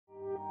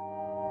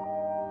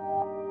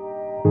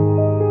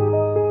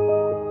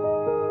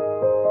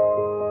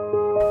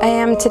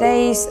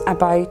Today's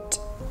about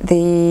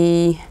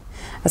I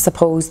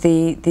suppose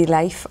the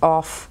life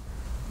of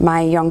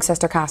my young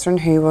sister Catherine,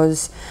 who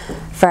was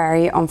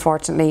very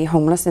unfortunately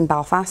homeless in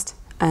Belfast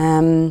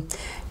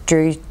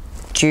due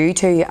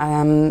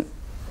to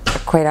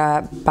quite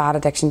a bad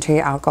addiction to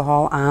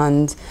alcohol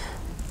and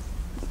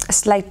a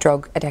slight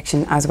drug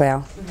addiction as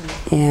well.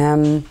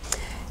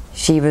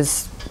 She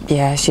was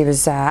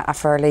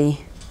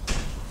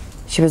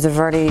a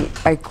very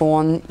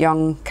outgoing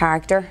young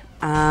character,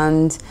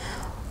 and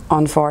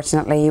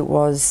unfortunately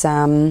was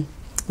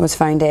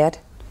found dead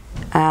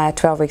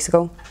 12 weeks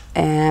ago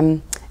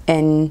in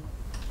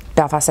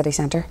Belfast city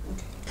centre.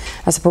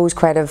 I suppose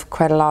quite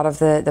a lot of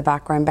the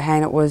background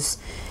behind it was,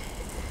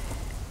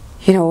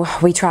 you know,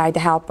 we tried to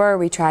help her,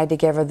 we tried to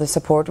give her the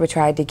support, we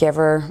tried to give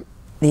her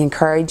the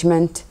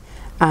encouragement.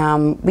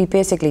 We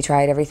basically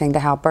tried everything to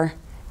help her.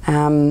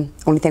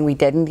 Only thing we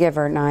didn't give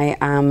her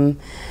now,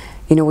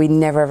 you know, we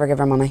never ever give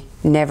her money.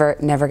 Never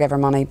give her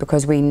money,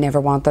 because we never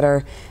wanted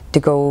her to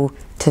go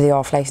to the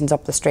off licence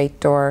up the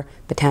street or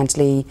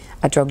potentially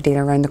a drug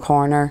dealer around the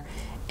corner.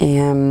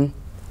 You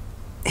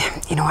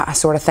know, I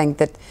sort of think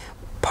that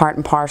part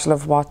and parcel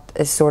of what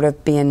is sort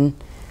of being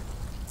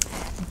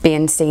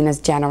seen as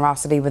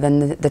generosity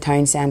within the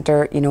town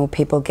centre, you know,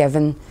 people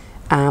giving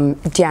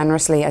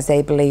generously as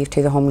they believe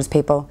to the homeless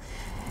people.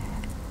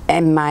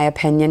 In my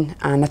opinion,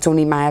 and it's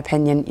only my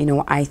opinion, you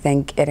know, I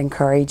think it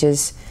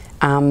encourages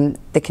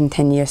the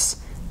continuous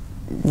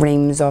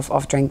reams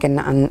of drinking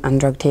and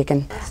drug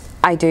taking.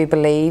 I do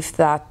believe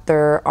that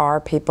there are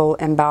people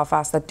in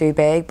Belfast that do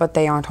beg, but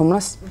they aren't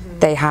homeless.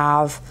 They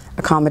have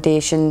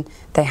accommodation,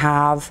 they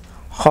have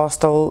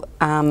hostel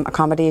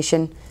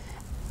accommodation,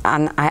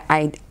 and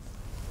I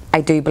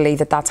do believe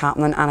that that's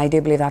happening, and I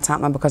do believe that's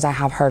happening because I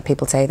have heard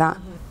people say that.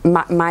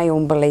 My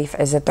own belief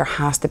is that there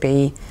has to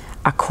be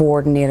a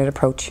coordinated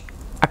approach.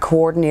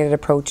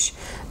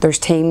 There's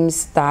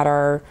teams that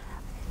are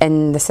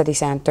in the city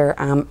centre,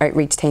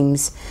 outreach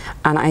teams,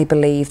 and I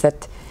believe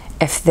that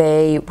if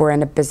they were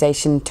in a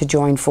position to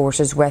join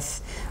forces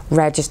with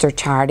registered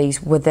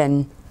charities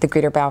within the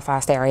Greater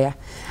Belfast area,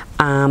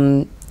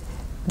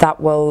 that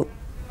will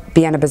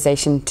be in a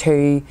position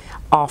to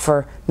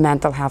offer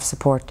mental health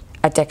support,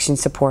 addiction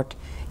support,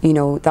 you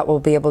know, that will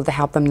be able to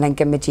help them link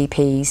in with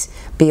GPs,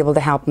 be able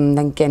to help them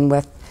link in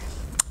with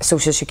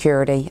Social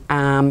Security,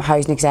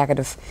 housing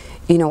executive.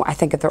 You know, I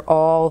think if they're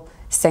all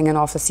singing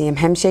off the same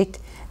hymn sheet,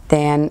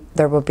 then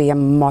there will be a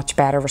much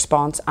better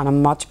response and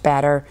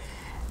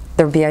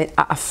there will be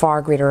a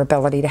far greater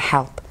ability to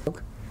help.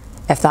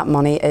 If that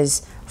money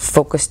is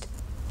focused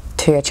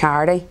to a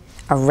charity,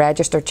 a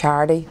registered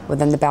charity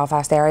within the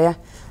Belfast area,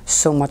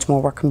 so much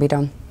more work can be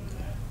done.